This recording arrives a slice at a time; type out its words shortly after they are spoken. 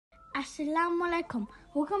Assalamu alaikum.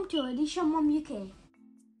 Welcome to Alisha Mom UK.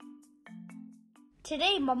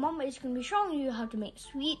 Today my mom is going to be showing you how to make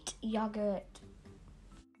sweet yogurt.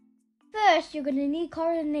 First, you're going to need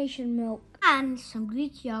coronation milk and some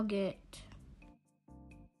Greek yogurt.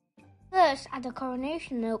 First, add the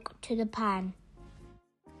coronation milk to the pan.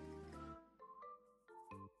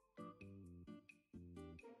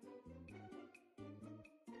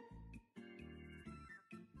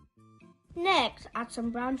 Next, add some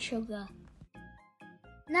brown sugar.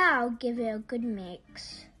 Now give it a good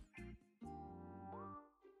mix.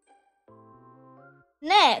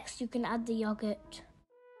 Next, you can add the yogurt.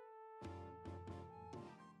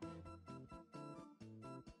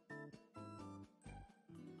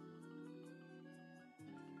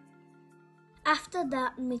 After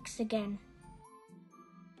that, mix again.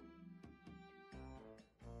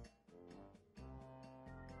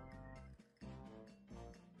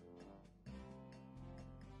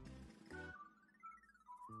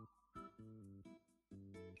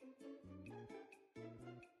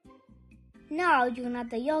 Now you can add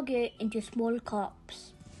the yogurt into small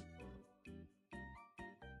cups.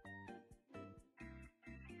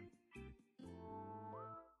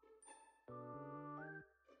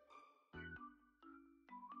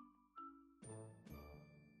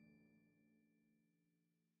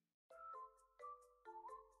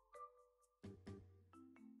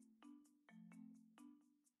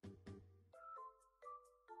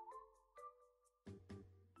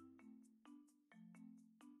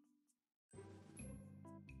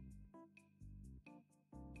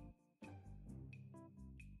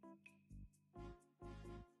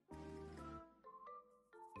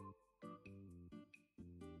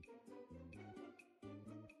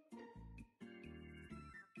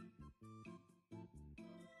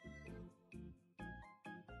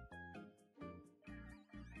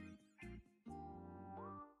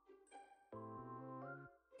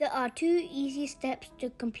 There are 2 easy steps to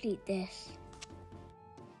complete this.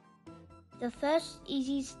 The first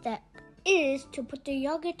easy step is to put the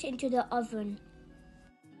yogurt into the oven.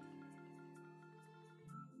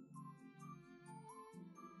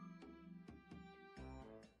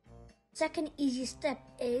 Second easy step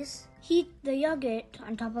is heat the yogurt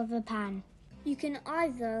on top of a pan. You can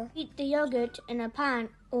either heat the yogurt in a pan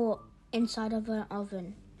or inside of an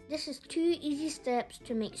oven. This is 2 easy steps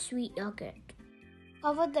to make sweet yogurt.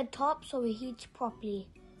 Cover the top so it heats properly.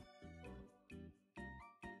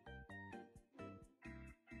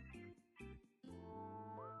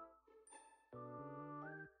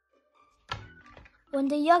 When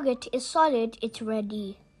the yogurt is solid, it's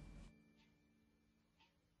ready.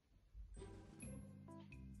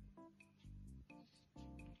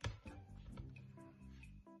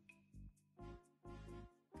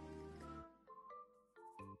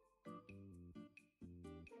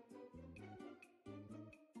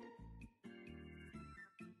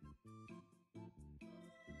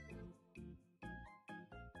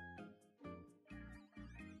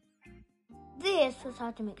 This was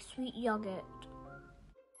how to make sweet yogurt.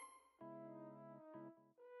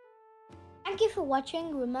 Thank you for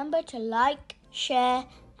watching. Remember to like, share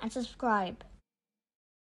and subscribe.